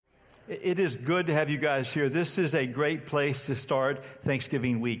It is good to have you guys here. This is a great place to start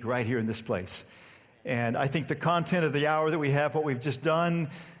Thanksgiving week, right here in this place. And I think the content of the hour that we have, what we've just done,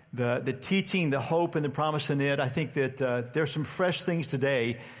 the teaching, the hope, and the promise in it, I think that there's some fresh things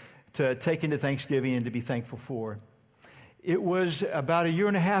today to take into Thanksgiving and to be thankful for. It was about a year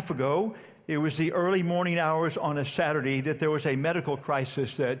and a half ago, it was the early morning hours on a Saturday, that there was a medical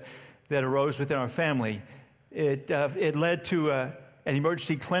crisis that arose within our family. It led to an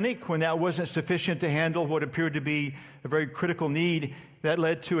emergency clinic. When that wasn't sufficient to handle what appeared to be a very critical need, that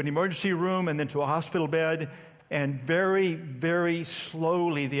led to an emergency room and then to a hospital bed. And very, very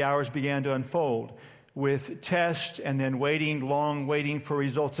slowly the hours began to unfold with tests and then waiting, long waiting for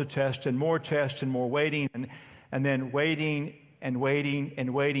results of tests and more waiting and then waiting and waiting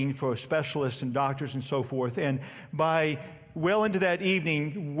and waiting for specialists and doctors and so forth. And by well into that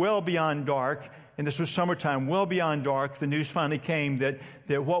evening, well beyond dark, and this was summertime, well beyond dark, the news finally came that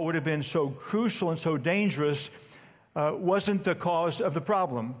what would have been so crucial and so dangerous wasn't the cause of the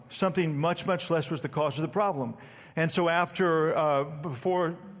problem. Something much, much less was the cause of the problem. And so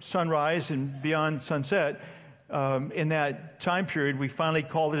before sunrise and beyond sunset, in that time period, we finally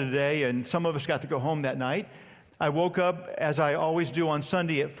called it a day, and some of us got to go home that night. I woke up, as I always do on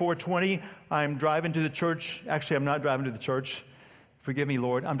Sunday, at 4:20. I'm driving to the church. Actually, I'm not driving to the church. Forgive me,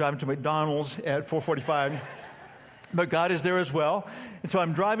 Lord. I'm driving to McDonald's at 4:45. But God is there as well. And so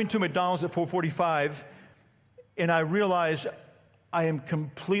I'm driving to McDonald's at 4:45, and I realize I am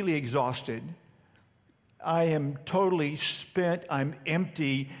completely exhausted. I am totally spent. I'm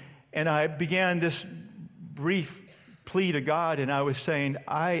empty. And I began this brief plea to God, and I was saying,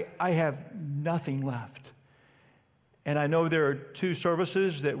 I have nothing left. And I know there are 2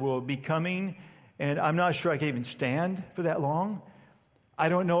 services that will be coming, and I'm not sure I can even stand for that long. I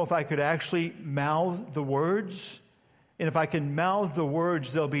don't know if I could actually mouth the words. And if I can mouth the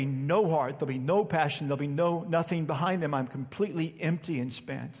words, there'll be no heart, there'll be no passion, there'll be nothing behind them. I'm completely empty and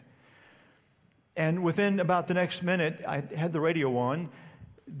spent. And within about the next minute, I had the radio on.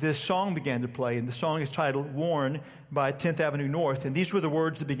 This song began to play, and the song is titled "Worn" by 10th Avenue North. And these were the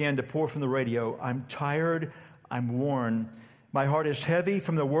words that began to pour from the radio. I'm tired, I'm worn. My heart is heavy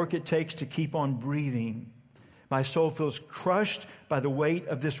from the work it takes to keep on breathing. My soul feels crushed by the weight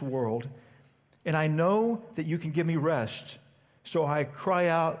of this world. And I know that you can give me rest. So I cry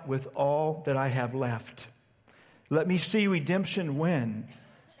out with all that I have left. Let me see redemption win.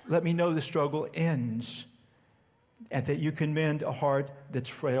 Let me know the struggle ends. And that you can mend a heart that's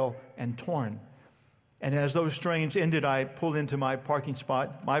frail and torn. And as those strains ended, I pulled into my parking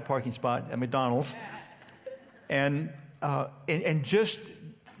spot at McDonald's. And just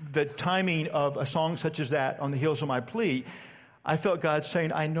the timing of a song such as that on the heels of my plea, I felt God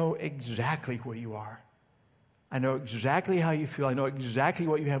saying, I know exactly where you are. I know exactly how you feel. I know exactly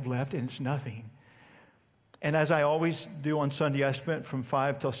what you have left, and it's nothing. And as I always do on Sunday, I spent from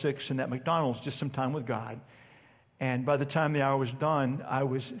 5 till 6 in that McDonald's, just some time with God. And by the time the hour was done, I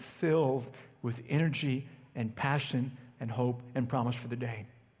was filled with energy and passion and hope and promise for the day.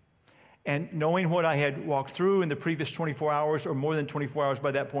 And knowing what I had walked through in the previous 24 hours, or more than 24 hours by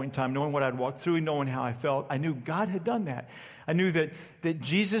that point in time, knowing what I'd walked through, knowing how I felt, I knew God had done that. I knew that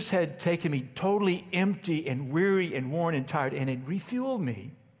Jesus had taken me totally empty and weary and worn and tired and had refueled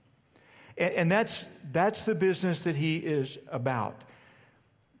me. And that's the business that he is about.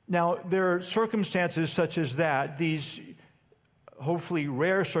 Now, there are circumstances such as that, these hopefully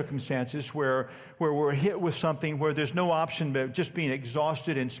rare circumstances where we're hit with something where there's no option but just being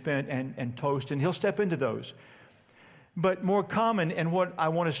exhausted and spent and toast, and he'll step into those. But more common, and what I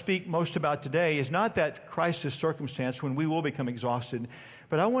want to speak most about today, is not that crisis circumstance when we will become exhausted,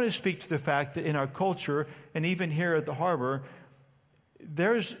 but I want to speak to the fact that in our culture, and even here at the harbor,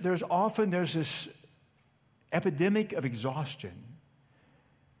 there's this epidemic of exhaustion.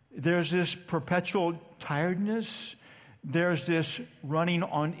 There's this perpetual tiredness. There's this running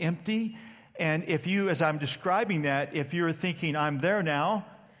on empty. And if you, as I'm describing that, if you're thinking, I'm there now,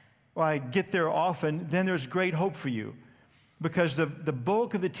 or I get there often, then there's great hope for you. Because the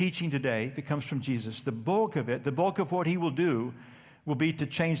bulk of the teaching today that comes from Jesus, the bulk of what he will do will be to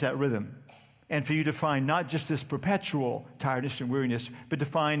change that rhythm. And for you to find not just this perpetual tiredness and weariness, but to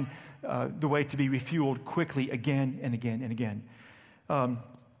find the way to be refueled quickly again and again and again.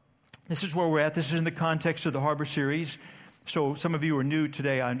 This is where we're at. This is in the context of the Harbor series. So some of you are new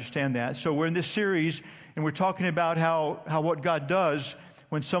today, I understand that. So we're in this series, and we're talking about how what God does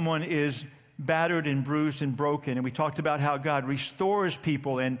when someone is battered and bruised and broken. And we talked about how God restores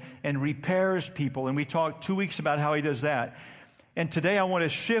people and repairs people. And we talked 2 weeks about how he does that. And today I want to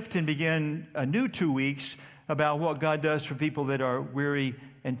shift and begin a new 2 weeks about what God does for people that are weary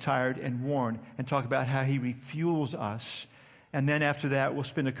and tired and worn, and talk about how he refuels us. And then after that, we'll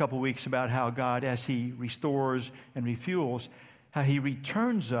spend a couple weeks about how God, as he restores and refuels, how he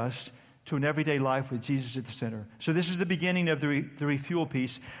returns us to an everyday life with Jesus at the center. So this is the beginning of the refuel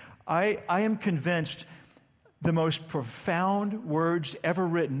piece. I am convinced the most profound words ever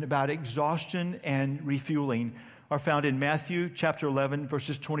written about exhaustion and refueling are found in Matthew chapter 11,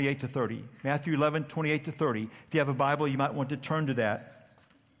 verses 28 to 30. Matthew 11, 28 to 30. If you have a Bible, you might want to turn to that.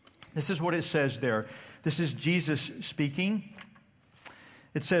 This is what it says there. This is Jesus speaking.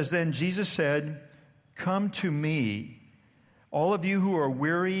 It says, "Then Jesus said, 'Come to me, all of you who are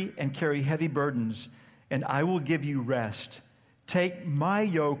weary and carry heavy burdens, and I will give you rest. Take my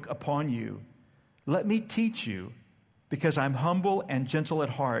yoke upon you. Let me teach you, because I'm humble and gentle at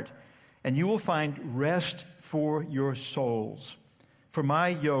heart, and you will find rest for your souls. For my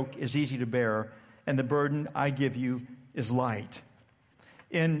yoke is easy to bear, and the burden I give you is light.'"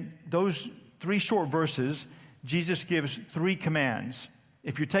 In those 3 short verses, Jesus gives 3 commands.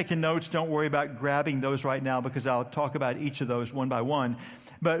 If you're taking notes, don't worry about grabbing those right now, because I'll talk about each of those one by one.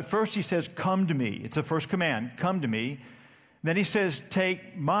 But first he says, "Come to me." It's the first command, come to me. Then he says,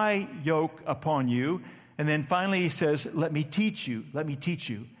 "Take my yoke upon you." And then finally he says, "Let me teach you, let me teach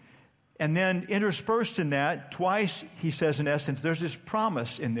you." And then interspersed in that, twice he says, in essence, there's this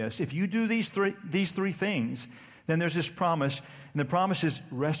promise in this. If you do these three things, then there's this promise. And the promise is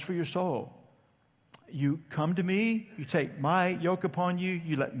rest for your soul. You come to me, you take my yoke upon you,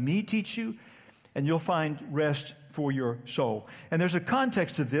 you let me teach you, and you'll find rest for your soul. And there's a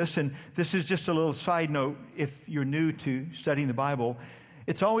context to this, and this is just a little side note if you're new to studying the Bible.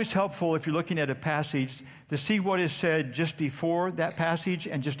 It's always helpful if you're looking at a passage to see what is said just before that passage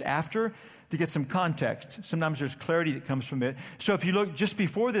and just after to get some context. Sometimes there's clarity that comes from it. So if you look just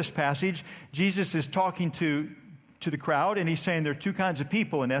before this passage, Jesus is talking to the crowd, and he's saying there are 2 kinds of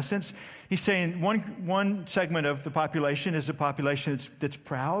people in essence. He's saying one segment of the population is a population that's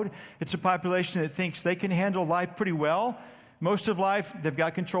proud. It's a population that thinks they can handle life pretty well. Most of life, they've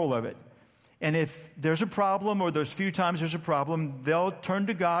got control of it. And if there's a problem, or those few times there's a problem, they'll turn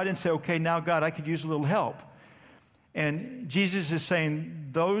to God and say, "Okay, now God, I could use a little help." And Jesus is saying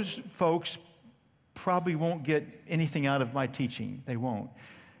those folks probably won't get anything out of my teaching. They won't.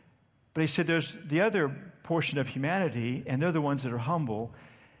 But he said there's the other portion of humanity, and they're the ones that are humble,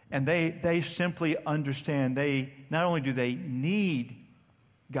 and they simply understand not only do they need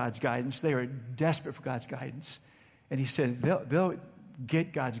God's guidance, they are desperate for God's guidance. And he said they'll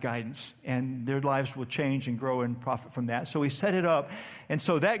get God's guidance, and their lives will change and grow and profit from that. So he set it up, and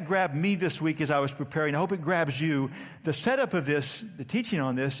so that grabbed me this week as I was preparing. I hope it grabs you. The setup of this, the teaching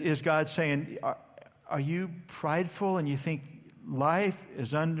on this, is God saying, are you prideful and you think life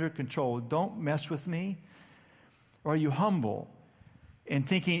is under control? Don't mess with me. Or are you humble and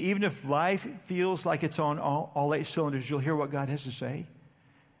thinking, even if life feels like it's on all 8 cylinders, you'll hear what God has to say?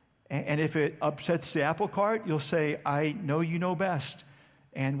 And if it upsets the apple cart, you'll say, "I know you know best.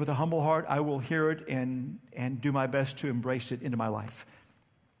 And with a humble heart, I will hear it and do my best to embrace it into my life."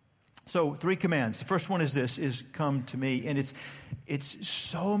 So 3 commands. The first one is this, is come to me. And it's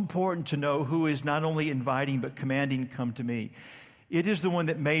so important to know who is not only inviting but commanding, come to me. It is the one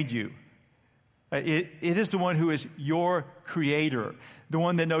that made you. It is the one who is your creator, the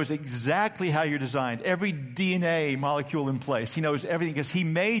one that knows exactly how you're designed, every DNA molecule in place. He knows everything because he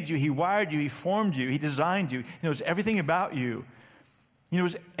made you, he wired you, he formed you, he designed you. He knows everything about you. He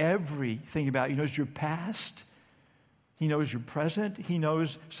knows everything about you. He knows your past. He knows your present. He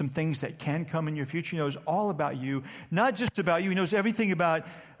knows some things that can come in your future. He knows all about you, not just about you. He knows everything about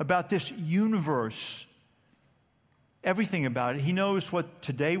this universe. Everything about it. He knows what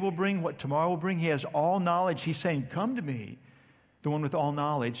today will bring, what tomorrow will bring. He has all knowledge. He's saying, "Come to me," the one with all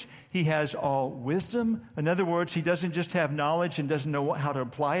knowledge. He has all wisdom. In other words, he doesn't just have knowledge and doesn't know how to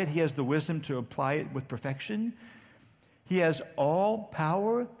apply it. He has the wisdom to apply it with perfection. He has all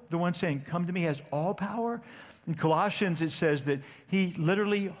power. The one saying, "Come to me," has all power. In Colossians, it says that he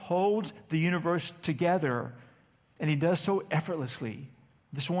literally holds the universe together, and he does so effortlessly.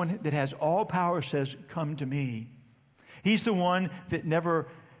 This one that has all power says, "Come to me." He's the one that never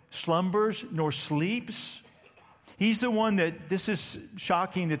slumbers nor sleeps. He's the one that, this is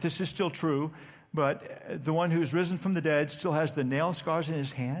shocking that this is still true, but the one who's risen from the dead still has the nail scars in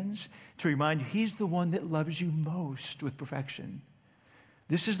his hands to remind you he's the one that loves you most with perfection.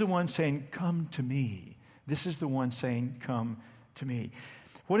 This is the one saying, "Come to me." This is the one saying, "Come to me."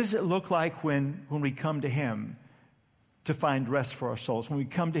 What does it look like when we come to him to find rest for our souls, when we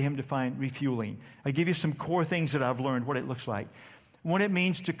come to him to find refueling? I give you some core things that I've learned, what it looks like. What it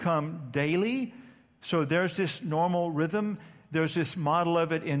means to come daily. So there's this normal rhythm. There's this model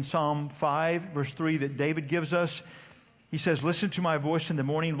of it in Psalm 5, verse 3 that David gives us. He says, listen to my voice in the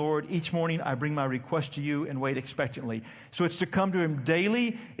morning, Lord. Each morning I bring my request to you and wait expectantly. So it's to come to him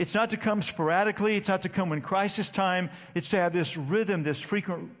daily. It's not to come sporadically. It's not to come when crisis time. It's to have this rhythm, this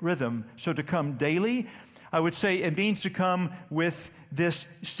frequent rhythm. So to come daily, I would say it means to come with this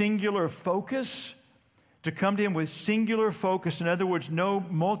singular focus. To come to him with singular focus. In other words, no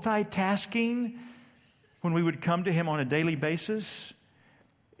multitasking when we would come to him on a daily basis.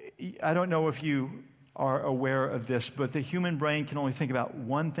 I don't know if you are aware of this, but the human brain can only think about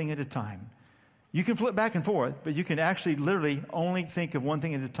one thing at a time. You can flip back and forth, but you can actually literally only think of one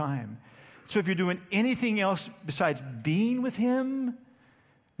thing at a time. So if you're doing anything else besides being with him,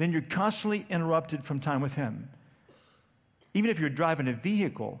 then you're constantly interrupted from time with him. Even if you're driving a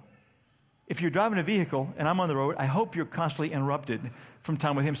vehicle, and I'm on the road, I hope you're constantly interrupted from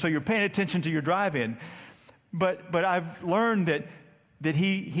time with him. So you're paying attention to your drive-in. But I've learned that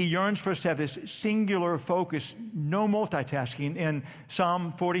he yearns for us to have this singular focus, no multitasking. In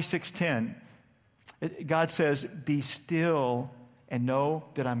Psalm 46:10, God says, be still and know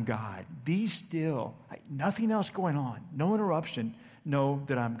that I'm God. Be still. Nothing else going on. No interruption. Know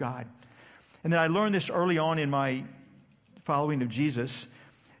that I'm God. And then I learned this early on in my following of Jesus,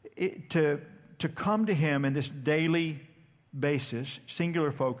 to come to him in this daily basis,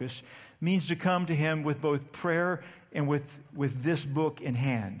 singular focus, means to come to him with both prayer and with this book in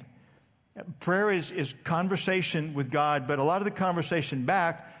hand. Prayer is conversation with God, but a lot of the conversation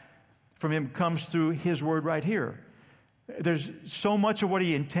back from him comes through his word right here. There's so much of what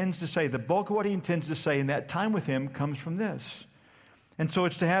he intends to say, the bulk of what he intends to say in that time with him comes from this. And so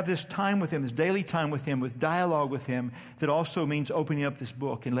it's to have this time with him, this daily time with him, with dialogue with him, that also means opening up this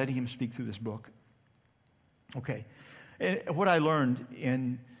book and letting him speak through this book. Okay. And what I learned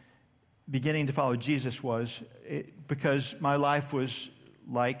in beginning to follow Jesus was, because my life was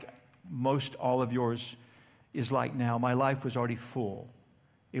like most all of yours is like now, my life was already full.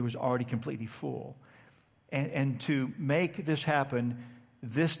 It was already completely full. And to make this happen,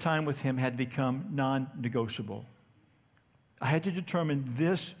 this time with him had become non-negotiable. I had to determine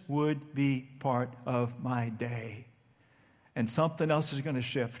this would be part of my day. And something else is going to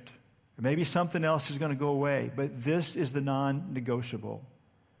shift. Or maybe something else is going to go away. But this is the non-negotiable.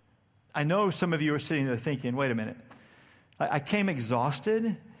 I know some of you are sitting there thinking, wait a minute. I came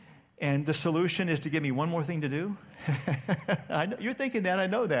exhausted, and the solution is to give me one more thing to do? I know, you're thinking that. I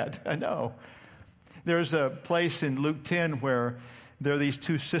know that. I know. There's a place in Luke 10 where there are these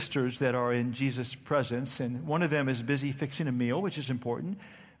two sisters that are in Jesus' presence, and one of them is busy fixing a meal, which is important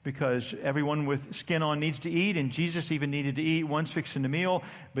because everyone with skin on needs to eat, and Jesus even needed to eat. One's fixing the meal,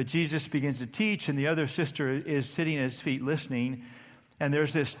 but Jesus begins to teach, and the other sister is sitting at his feet listening, and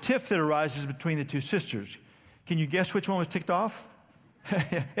there's this tiff that arises between the two sisters. Can you guess which one was ticked off?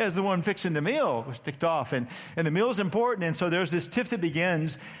 As the one fixing the meal was ticked off, and the meal is important, and so there's this tiff that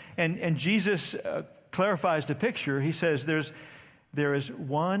begins, and Jesus clarifies the picture. He says there is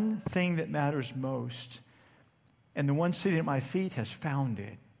one thing that matters most, and the one sitting at my feet has found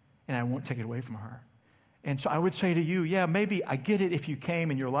it, and I won't take it away from her. And so I would say to you, yeah, maybe I get it if you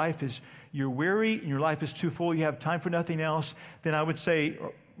came and you're weary and your life is too full, you have time for nothing else, then I would say,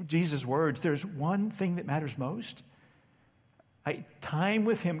 Jesus' words, there's one thing that matters most. Time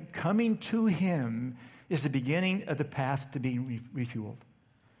with him, coming to him, is the beginning of the path to being refueled.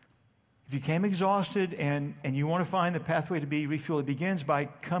 If you came exhausted and you want to find the pathway to be refueled, it begins by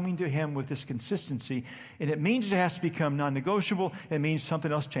coming to him with this consistency. And it means it has to become non-negotiable. It means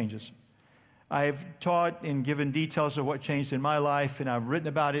something else changes. I've taught and given details of what changed in my life, and I've written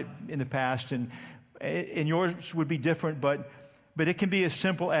about it in the past, and yours would be different, but it can be as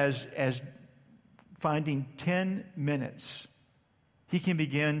simple as finding 10 minutes. He can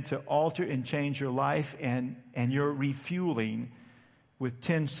begin to alter and change your life, and your refueling with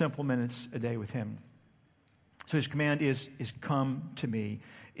 10 simple minutes a day with him. So his command is come to me.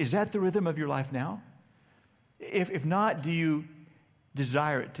 Is that the rhythm of your life now? If not, do you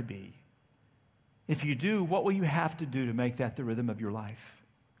desire it to be? If you do, what will you have to do to make that the rhythm of your life,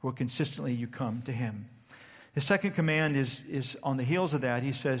 where consistently you come to him? The second command is on the heels of that.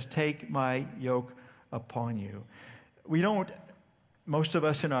 He says, take my yoke upon you. Most of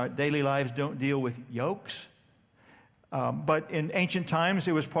us in our daily lives don't deal with yokes. But in ancient times,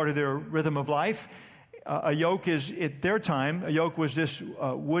 it was part of their rhythm of life. A yoke at their time, a yoke was this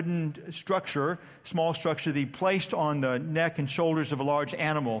wooden structure, small structure, to be placed on the neck and shoulders of a large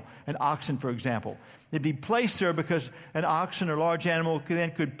animal, an oxen, for example. It'd be placed there because an oxen or large animal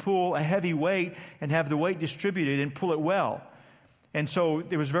could pull a heavy weight and have the weight distributed and pull it well. And so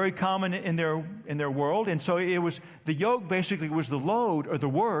it was very common in their world. And so it was, the yoke basically was the load or the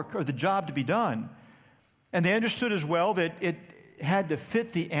work or the job to be done. And they understood as well that it had to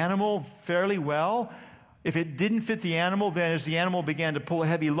fit the animal fairly well. If it didn't fit the animal, then as the animal began to pull a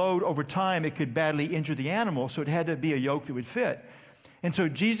heavy load over time, it could badly injure the animal. So it had to be a yoke that would fit. And so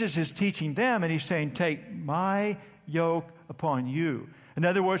Jesus is teaching them, and he's saying, take my yoke upon you. In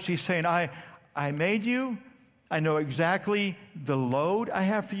other words, he's saying, I made you. I know exactly the load I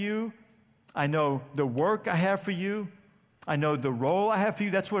have for you. I know the work I have for you. I know the role I have for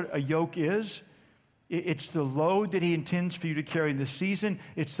you. That's what a yoke is. It's the load that he intends for you to carry in this season.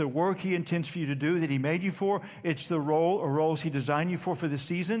 It's the work he intends for you to do that he made you for. It's the role or roles he designed you for this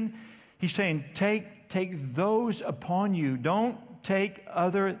season. He's saying, take those upon you. Don't take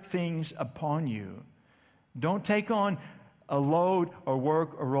other things upon you. Don't take on a load or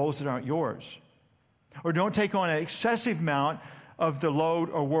work or roles that aren't yours. Or don't take on an excessive amount of the load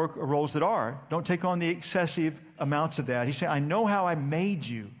or work or roles that are. Don't take on the excessive amounts of that. He's saying, I know how I made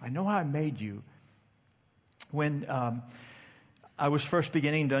you. I know how I made you. When I was first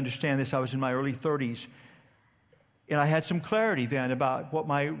beginning to understand this, I was in my early 30s. And I had some clarity then about what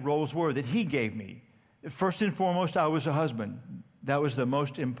my roles were that he gave me. First and foremost, I was a husband. That was the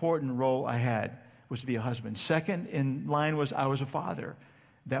most important role I had, was to be a husband. Second in line was I was a father.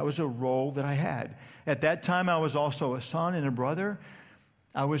 That was a role that I had. At that time, I was also a son and a brother.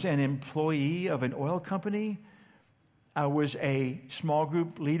 I was an employee of an oil company. I was a small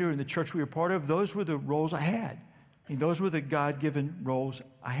group leader in the church we were part of. Those were the roles I had. Those were the God-given roles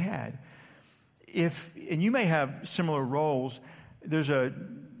I had. And you may have similar roles. There's a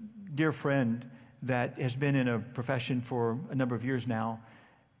dear friend that has been in a profession for a number of years now,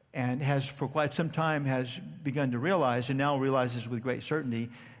 and has for quite some time has begun to realize, and now realizes with great certainty,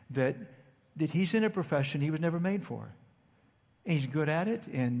 that he's in a profession he was never made for. And he's good at it,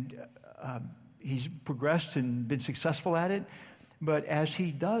 and he's progressed and been successful at it. But as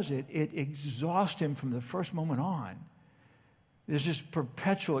he does it, it exhausts him from the first moment on. There's this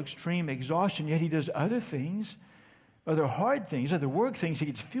perpetual extreme exhaustion, yet he does other things, other hard things, other work things. He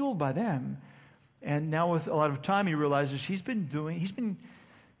gets fueled by them. And now with a lot of time, he realizes he's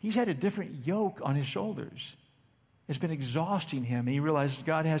had a different yoke on his shoulders. It's been exhausting him. And he realizes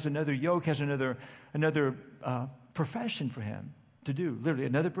God has another yoke, has another profession for him to do. Literally,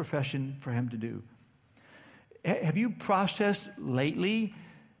 another profession for him to do. Have you processed lately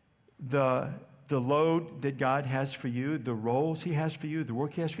the load that God has for you, the roles he has for you, the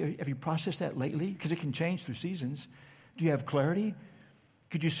work he has for you? Have you processed that lately? Because it can change through seasons. Do you have clarity?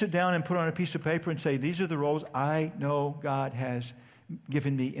 Could you sit down and put on a piece of paper and say, these are the roles I know God has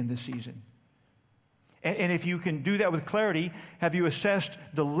given me in this season? And if you can do that with clarity, have you assessed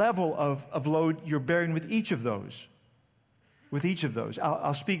the level of load you're bearing with each of those? With each of those.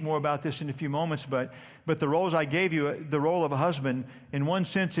 I'll speak more about this in a few moments, but the roles I gave you, the role of a husband, in one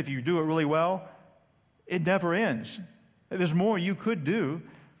sense, if you do it really well, it never ends. There's more you could do.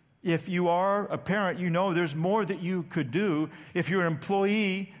 If you are a parent, you know there's more that you could do. If you're an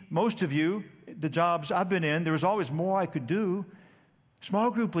employee, most of you, the jobs I've been in, there was always more I could do.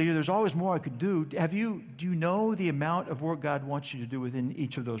 Small group leader, there's always more I could do. Do you know the amount of work God wants you to do within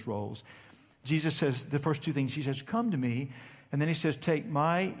each of those roles? Jesus says the first two things. He says, come to me. And then he says, take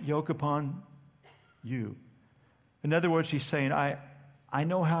my yoke upon you. In other words, he's saying, I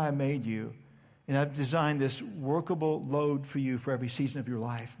know how I made you. And I've designed this workable load for you for every season of your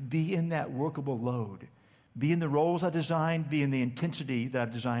life. Be in that workable load. Be in the roles I designed. Be in the intensity that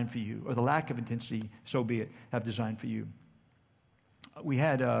I've designed for you. Or the lack of intensity, so be it, I've designed for you. We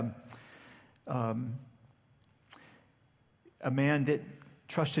had a man that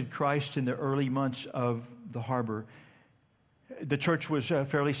trusted Christ in the early months of the harbor. The church was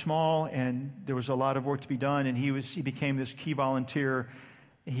fairly small, and there was a lot of work to be done, and he became this key volunteer.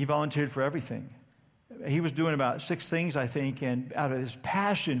 He volunteered for everything. He was doing about 6 things, I think, and out of his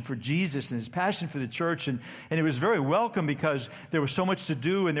passion for Jesus and his passion for the church, and it was very welcome because there was so much to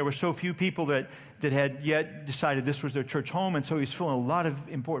do, and there were so few people that had yet decided this was their church home, and so he was filling a lot of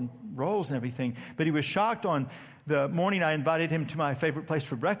important roles and everything. But he was shocked on the morning I invited him to my favorite place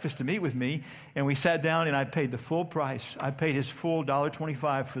for breakfast to meet with me, and we sat down, and I paid the full price. I paid his full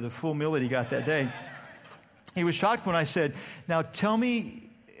 $1.25 for the full meal that he got that day. He was shocked when I said, now tell me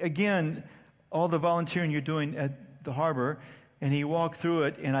again all the volunteering you're doing at the harbor. And he walked through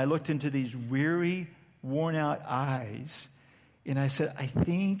it, and I looked into these weary, worn-out eyes, and I said, I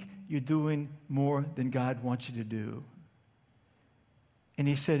think you're doing more than God wants you to do. And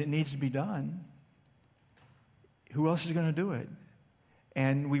he said, it needs to be done. Who else is going to do it?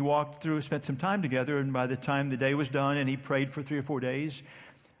 And we walked through, spent some time together, and by the time the day was done and he prayed for 3 or 4 days,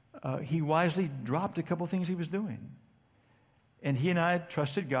 he wisely dropped a couple things he was doing. And he and I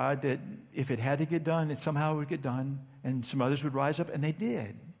trusted God that if it had to get done, it somehow would get done, and some others would rise up, and they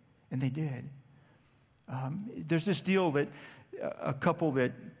did. And they did. There's this deal that a couple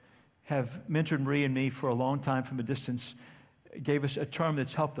that have mentored Marie and me for a long time from a distance gave us a term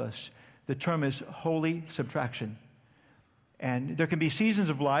that's helped us. The term is holy subtraction. And there can be seasons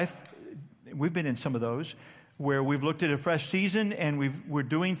of life, we've been in some of those, where we've looked at a fresh season and we're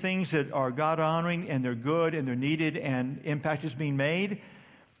doing things that are God-honoring and they're good and they're needed and impact is being made.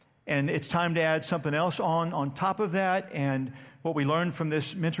 And it's time to add something else on top of that. And what we learned from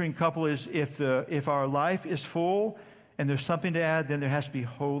this mentoring couple is if our life is full and there's something to add, then there has to be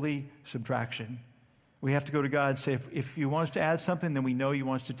holy subtraction. We have to go to God and say, if you want us to add something, then we know you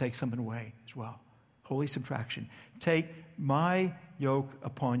want us to take something away as well. Holy subtraction. Take my yoke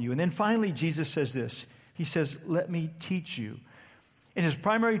upon you. And then finally, Jesus says this. He says, let me teach you. And his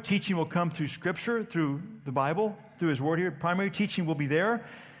primary teaching will come through Scripture, through the Bible, through his word here. Primary teaching will be there.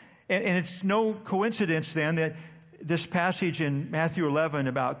 And it's no coincidence then that this passage in Matthew 11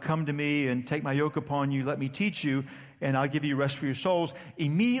 about come to me and take my yoke upon you, let me teach you, and I'll give you rest for your souls.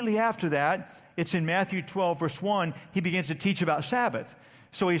 Immediately after that, it's in Matthew 12, verse 1, he begins to teach about Sabbath.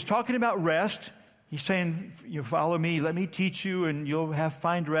 So he's talking about rest. He's saying, you follow me, let me teach you, and you'll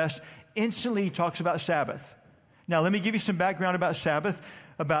find rest. Instantly, he talks about Sabbath. Now, let me give you some background about Sabbath.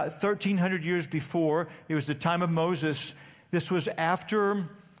 About 1,300 years before, it was the time of Moses. This was after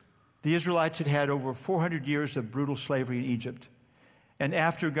the Israelites had had over 400 years of brutal slavery in Egypt. And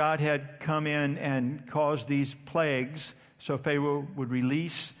after God had come in and caused these plagues, so Pharaoh would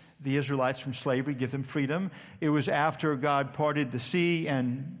release the Israelites from slavery, give them freedom. It was after God parted the sea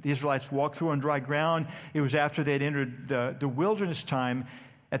and the Israelites walked through on dry ground. It was after they had entered the wilderness time.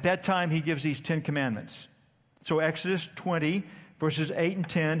 At that time, he gives these 10 commandments. So Exodus 20, verses 8 and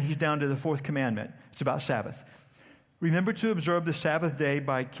 10, he's down to the 4th commandment. It's about Sabbath. Remember to observe the Sabbath day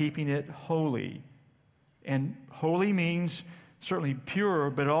by keeping it holy. And holy means certainly pure,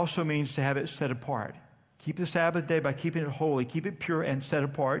 but it also means to have it set apart. Keep the Sabbath day by keeping it holy. Keep it pure and set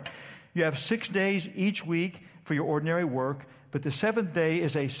apart. You have 6 days each week for your ordinary work, but the 7th day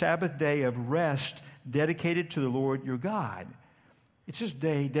is a Sabbath day of rest dedicated to the Lord your God. It's this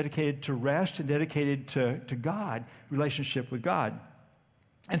day dedicated to rest and dedicated to God, relationship with God.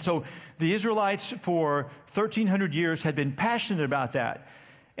 And so the Israelites for 1,300 years had been passionate about that.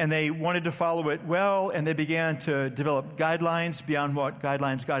 And they wanted to follow it well, and they began to develop guidelines beyond what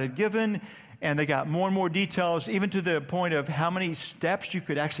guidelines God had given. And they got more and more details, even to the point of how many steps you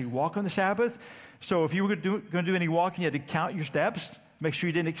could actually walk on the Sabbath. So if you were going to do any walking, you had to count your steps, make sure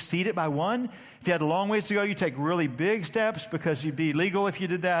you didn't exceed it by 1. If you had a long ways to go, you take really big steps because you'd be illegal if you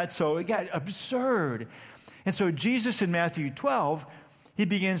did that. So it got absurd. And so Jesus in Matthew 12, he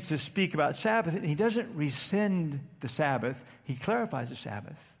begins to speak about Sabbath, and he doesn't rescind the Sabbath. He clarifies the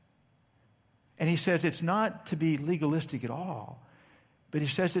Sabbath. And he says it's not to be legalistic at all. But he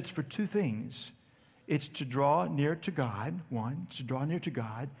says it's for 2 things. It's to draw near to God, 1, it's to draw near to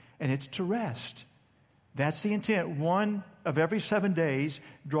God, and it's to rest. That's the intent. 1 of every 7 days,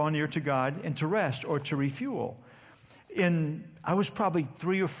 draw near to God and to rest or to refuel. I was probably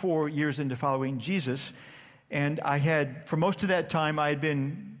 3 or 4 years into following Jesus, and for most of that time, I had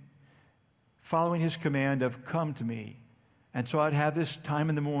been following his command of come to me. And so I'd have this time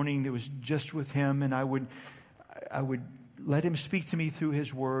in the morning that was just with him, and I would let him speak to me through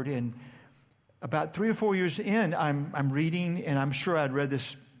his word. And about 3 or 4 years in, I'm reading, and I'm sure I'd read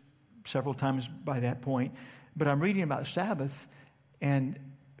this several times by that point, but I'm reading about Sabbath, and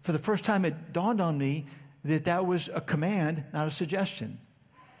for the first time it dawned on me that was a command, not a suggestion.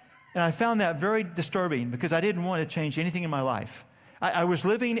 And I found that very disturbing because I didn't want to change anything in my life. I was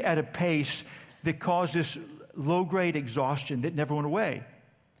living at a pace that caused this low-grade exhaustion that never went away.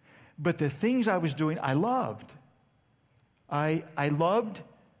 But the things I was doing, I loved. I loved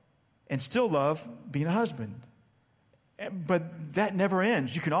and still love being a husband. But that never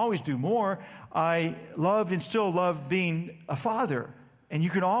ends. You can always do more. I loved and still love being a father. And you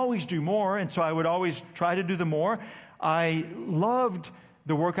can always do more, and so I would always try to do the more. I loved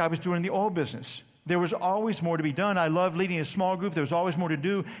the work I was doing in the oil business. There was always more to be done. I loved leading a small group. There was always more to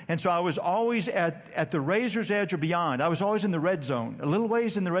do. And so I was always at the razor's edge or beyond. I was always in the red zone, a little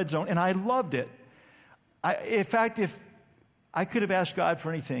ways in the red zone, and I loved it. In fact, if I could have asked God for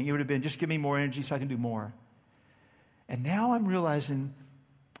anything, it would have been just give me more energy so I can do more. And now I'm realizing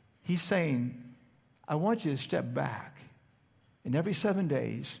he's saying, I want you to step back. And every 7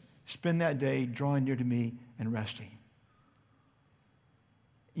 days, spend that day drawing near to me and resting.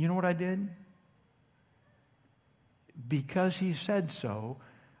 You know what I did? Because he said so,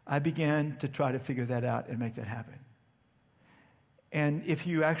 I began to try to figure that out and make that happen. And if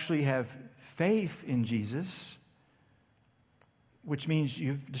you actually have faith in Jesus, which means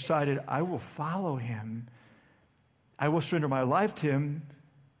you've decided, I will follow him, I will surrender my life to him,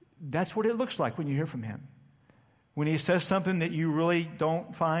 that's what it looks like when you hear from him. When he says something that you really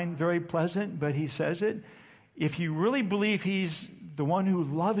don't find very pleasant, but he says it, if you really believe he's the one who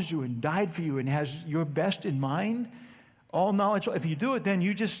loves you and died for you and has your best in mind, all knowledge, if you do it, then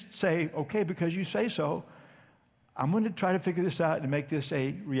you just say, okay, because you say so, I'm going to try to figure this out and make this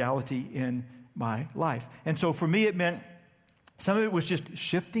a reality in my life. And so for me, it meant some of it was just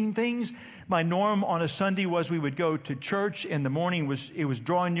shifting things. My norm on a Sunday was we would go to church, and the morning was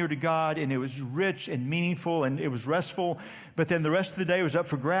drawing near to God, and it was rich and meaningful, and it was restful. But then the rest of the day was up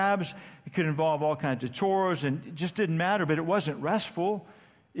for grabs. It could involve all kinds of chores, and it just didn't matter. But it wasn't restful.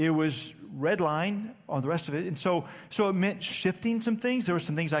 It was red line on the rest of it. And so it meant shifting some things. There were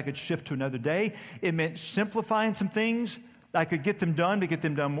some things I could shift to another day. It meant simplifying some things. I could get them done, but get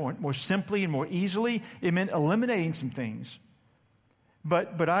them done more simply and more easily. It meant eliminating some things.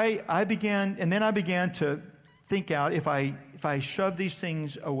 But I began to think out, if I shove these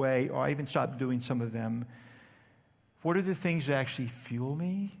things away, or I even stop doing some of them, what are the things that actually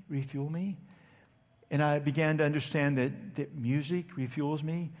refuel me? And I began to understand that music refuels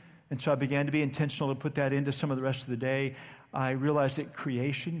me. And so I began to be intentional to put that into some of the rest of the day. I realized that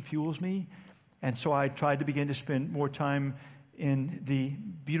creation fuels me. And so I tried to begin to spend more time in the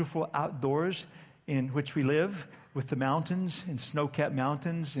beautiful outdoors in which we live, with the mountains and snow-capped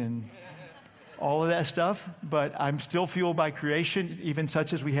mountains and all of that stuff. But I'm still fueled by creation, even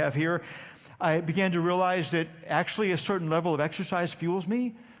such as we have here. I began to realize that actually a certain level of exercise fuels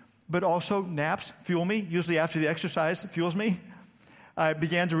me, but also naps fuel me. Usually after the exercise, it fuels me. I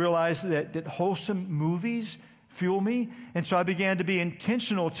began to realize that wholesome movies fuel me. And so I began to be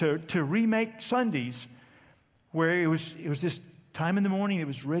intentional to remake Sundays, where it was this time in the morning that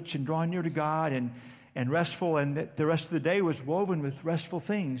was rich and drawing near to God and restful, and that the rest of the day was woven with restful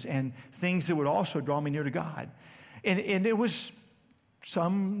things and things that would also draw me near to God. And it was,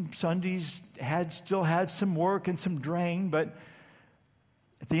 some Sundays still had some work and some drain, but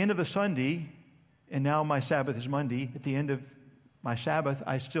at the end of a Sunday, and now my Sabbath is Monday, at the end of my Sabbath,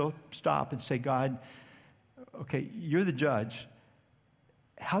 I still stop and say, God, okay, you're the judge.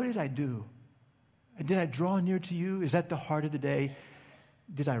 How did I do? Did I draw near to you? Is that the heart of the day?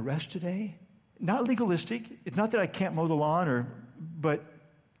 Did I rest today? Not legalistic. It's not that I can't mow the lawn, but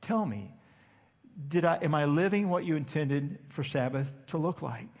tell me, am I living what you intended for Sabbath to look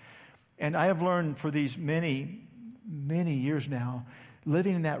like? And I have learned for these many, many years now,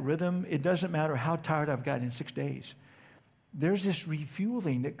 living in that rhythm, it doesn't matter how tired I've gotten in 6 days. There's this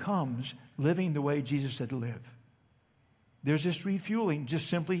refueling that comes living the way Jesus said to live. There's this refueling, just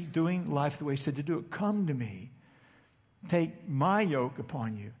simply doing life the way he said to do it. Come to me. Take my yoke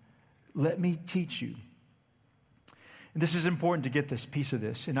upon you. Let me teach you. And this is important to get this piece of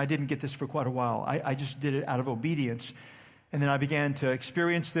this. And I didn't get this for quite a while. I just did it out of obedience. And then I began to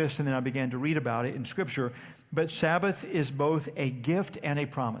experience this, and then I began to read about it in Scripture. But Sabbath is both a gift and a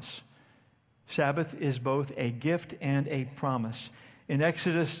promise. Sabbath is both a gift and a promise. In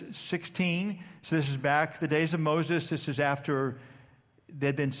Exodus 16, so this is back the days of Moses. This is after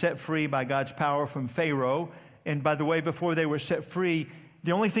they'd been set free by God's power from Pharaoh. And by the way, before they were set free,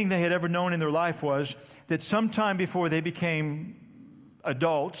 the only thing they had ever known in their life was that sometime before they became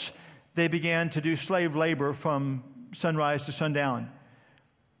adults, they began to do slave labor from sunrise to sundown.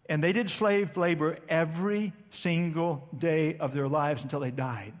 And they did slave labor every single day of their lives until they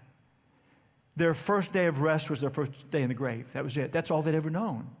died. Their first day of rest was their first day in the grave. That was it. That's all they'd ever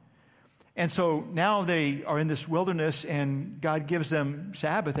known. And so now they are in this wilderness, and God gives them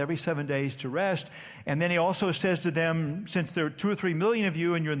Sabbath every 7 days to rest. And then he also says to them, since there are 2 or 3 million of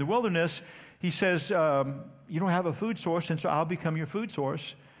you and you're in the wilderness, he says, you don't have a food source, and so I'll become your food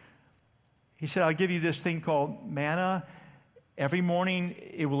source. He said, I'll give you this thing called manna. Every morning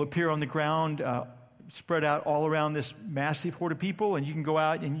it will appear on the ground, spread out all around this massive horde of people, and you can go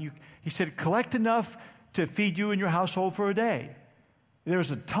out and he said, collect enough to feed you and your household for a day.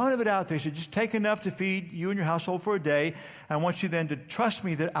 There's a ton of it out there. He said, just take enough to feed you and your household for a day. I want you then to trust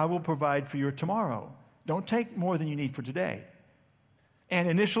me that I will provide for your tomorrow. Don't take more than you need for today. And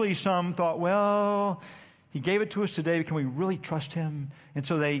initially some thought, well, he gave it to us today. Can we really trust him? And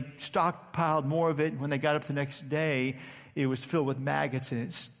so they stockpiled more of it. When they got up the next day, it was filled with maggots and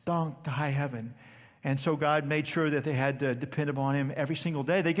it stunk to high heaven. And so God made sure that they had to depend upon him every single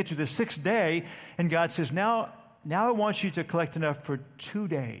day. They get to the 6th day, and God says, now now I want you to collect enough for 2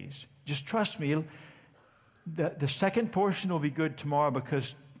 days. Just trust me. The second portion will be good tomorrow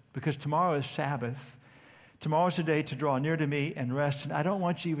because tomorrow is Sabbath. Tomorrow's a day to draw near to me and rest, and I don't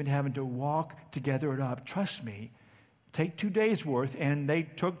want you even having to walk to gather it up. Trust me. Take 2 days' worth, and they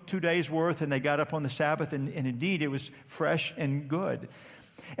took 2 days' worth, and they got up on the Sabbath, and indeed it was fresh and good.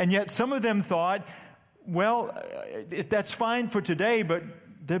 And yet some of them thought, well, that's fine for today, but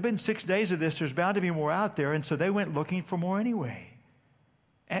there have been 6 days of this. There's bound to be more out there, and so they went looking for more anyway.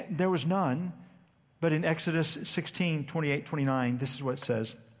 And there was none, but in Exodus 16, 28, 29, this is what it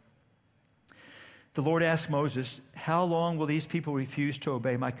says. The Lord asked Moses, how long will these people refuse to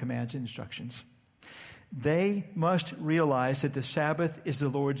obey my commands and instructions? They must realize that the Sabbath is the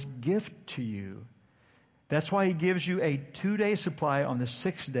Lord's gift to you. That's why he gives you a 2-day supply on the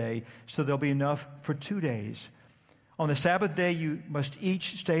 6th day, so there'll be enough for 2 days. On the Sabbath day, you must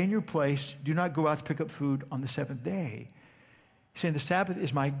each stay in your place. Do not go out to pick up food on the 7th day. He's saying the Sabbath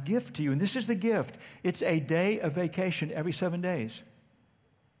is my gift to you, and this is the gift. It's a day of vacation every 7 days.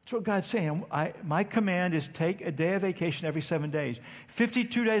 That's what God's saying. My command is take a day of vacation every 7 days.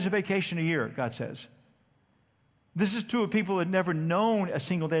 52 days of vacation a year, God says. This is to a people that had never known a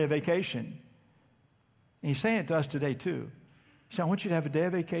single day of vacation. And he's saying it to us today too. He said, I want you to have a day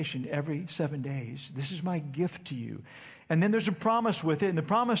of vacation every 7 days. This is my gift to you. And then there's a promise with it, and the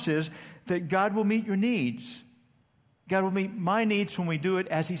promise is that God will meet your needs. God will meet my needs when we do it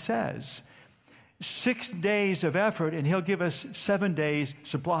as he says. 6 days of effort, and he'll give us 7 days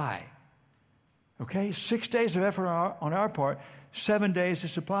supply. Okay? 6 days of effort on our part, 7 days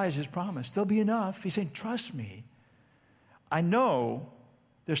of supply is his promise. There'll be enough. He's saying, trust me. I know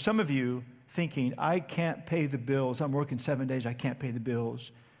there's some of you thinking, I can't pay the bills. I'm working 7 days. I can't pay the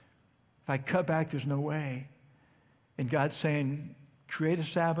bills. If I cut back, there's no way. And God's saying, create a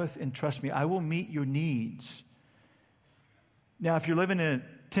Sabbath and trust me. I will meet your needs. Now, if you're living in a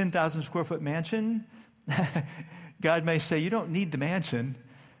 10,000 square foot mansion, God may say, you don't need the mansion.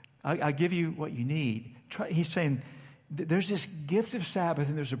 I'll give you what you need. He's saying, there's this gift of Sabbath,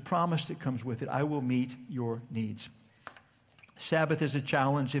 and there's a promise that comes with it. I will meet your needs. Sabbath is a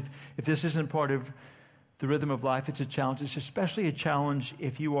challenge. If this isn't part of the rhythm of life, it's a challenge. It's especially a challenge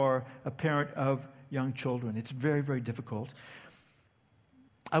if you are a parent of young children. It's very, very difficult.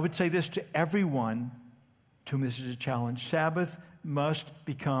 I would say this to everyone to whom this is a challenge. Sabbath must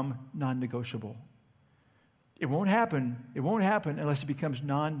become non-negotiable. It won't happen. It won't happen unless it becomes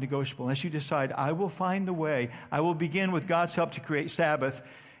non-negotiable. Unless you decide, I will find the way. I will begin with God's help to create Sabbath,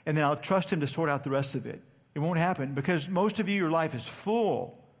 and then I'll trust him to sort out the rest of it. It won't happen because most of you, your life is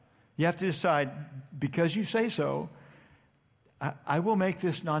full. You have to decide, because you say so, I will make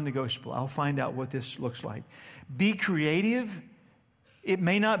this non-negotiable. I'll find out what this looks like. Be creative. It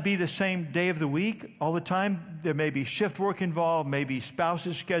may not be the same day of the week all the time. There may be shift work involved, maybe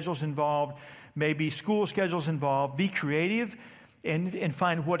spouses' schedules involved, maybe school schedules involved. Be creative and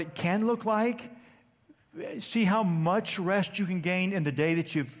find what it can look like. See how much rest you can gain in the day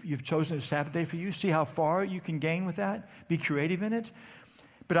that you've chosen as a Sabbath day for you. See how far you can gain with that. Be creative in it.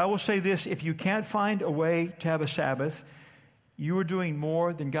 But I will say this, if you can't find a way to have a Sabbath, you are doing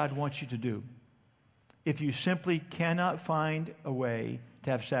more than God wants you to do. If you simply cannot find a way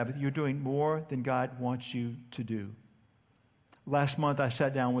to have Sabbath, you're doing more than God wants you to do. Last month, I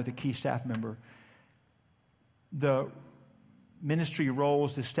sat down with a key staff member. The ministry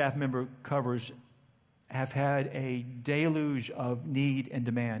roles the staff member covers have had a deluge of need and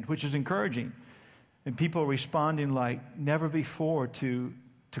demand, which is encouraging. And people are responding like never before to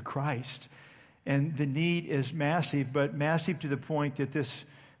Christ. And the need is massive, but massive to the point that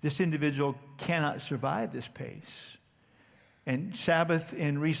this individual cannot survive this pace. And Sabbath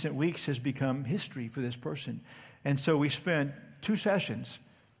in recent weeks has become history for this person. And so we spent 2 sessions,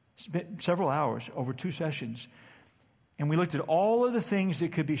 spent several hours over 2 sessions, and we looked at all of the things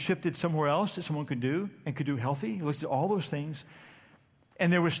that could be shifted somewhere else that someone could do and could do healthy. We looked at all those things,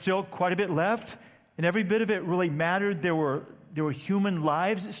 and there was still quite a bit left, and every bit of it really mattered. There were human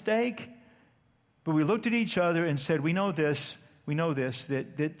lives at stake, but we looked at each other and said, we know this,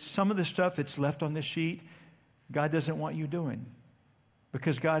 that some of the stuff that's left on this sheet, God doesn't want you doing,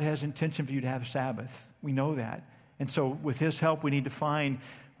 because God has intention for you to have a Sabbath. We know that. And so with his help, we need to find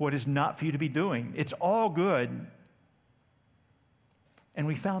what is not for you to be doing. It's all good. And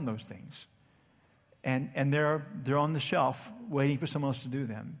we found those things. And they're on the shelf waiting for someone else to do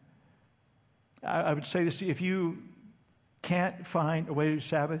them. I would say this, if you can't find a way to do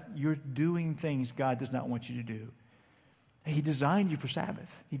Sabbath, you're doing things God does not want you to do. He designed you for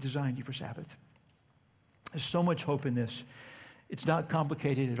Sabbath. He designed you for Sabbath. There's so much hope in this. It's not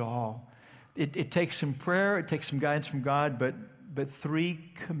complicated at all. It takes some prayer, it takes some guidance from God, but 3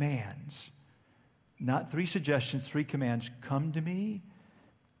 commands. Not 3 suggestions, 3 commands. Come to me.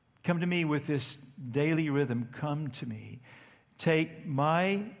 Come to me with this daily rhythm. Come to me. Take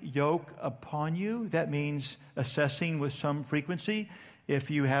my yoke upon you. That means assessing with some frequency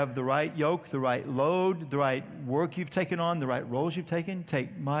if you have the right yoke, the right load, the right work you've taken on, the right roles you've taken.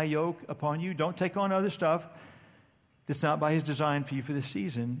 Take my yoke upon you. Don't take on other stuff that's not by his design for you for this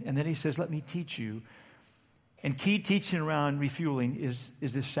season. And then he says, let me teach you. And key teaching around refueling is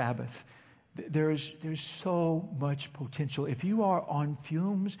this Sabbath. There's so much potential. If you are on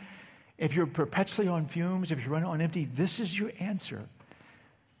fumes, if you're perpetually on fumes, if you're running on empty, this is your answer.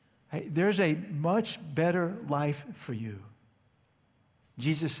 Right? There's a much better life for you.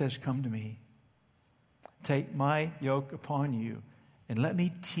 Jesus says, come to me. Take my yoke upon you and let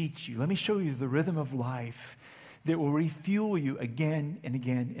me teach you. Let me show you the rhythm of life that will refuel you again and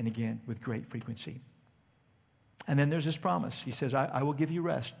again and again with great frequency. And then there's this promise. He says, I will give you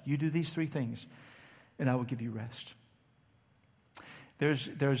rest. You do these 3 things, and I will give you rest.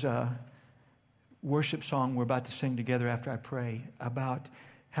 There's a worship song we're about to sing together after I pray about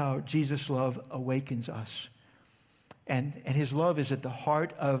how Jesus' love awakens us. And his love is at the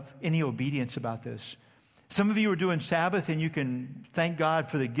heart of any obedience about this. Some of you are doing Sabbath, and you can thank God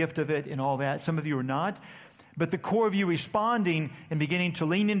for the gift of it and all that. Some of you are not. But the core of you responding and beginning to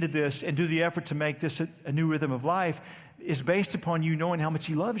lean into this and do the effort to make this a new rhythm of life is based upon you knowing how much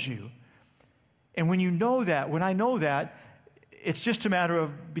he loves you. And when you know that, when I know that, it's just a matter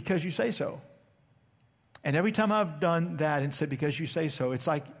of because you say so. And every time I've done that and said because you say so, it's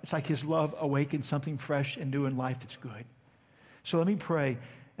like his love awakens something fresh and new in life that's good. So let me pray,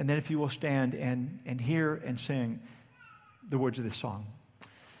 and then if you will stand and hear and sing the words of this song.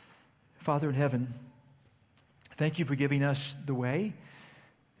 Father in heaven, thank you for giving us the way.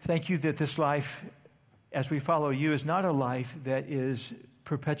 Thank you that this life, as we follow you, is not a life that is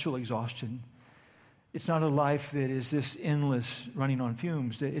perpetual exhaustion. It's not a life that is this endless running on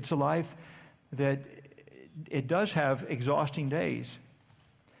fumes. It's a life that it does have exhausting days,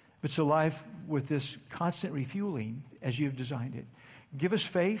 but it's a life with this constant refueling as you've designed it. Give us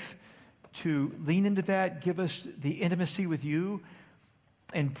faith to lean into that. Give us the intimacy with you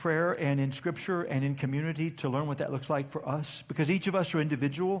in prayer and in Scripture and in community to learn what that looks like for us, because each of us are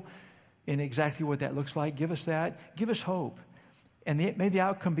individual in exactly what that looks like. Give us that. Give us hope. And may the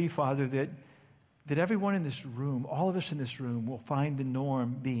outcome be, Father, that everyone in this room, all of us in this room, will find the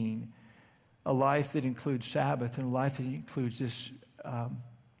norm being a life that includes Sabbath and a life that includes this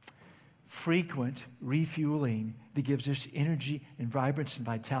frequent refueling that gives us energy and vibrance and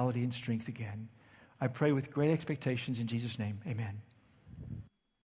vitality and strength again. I pray with great expectations in Jesus' name. Amen.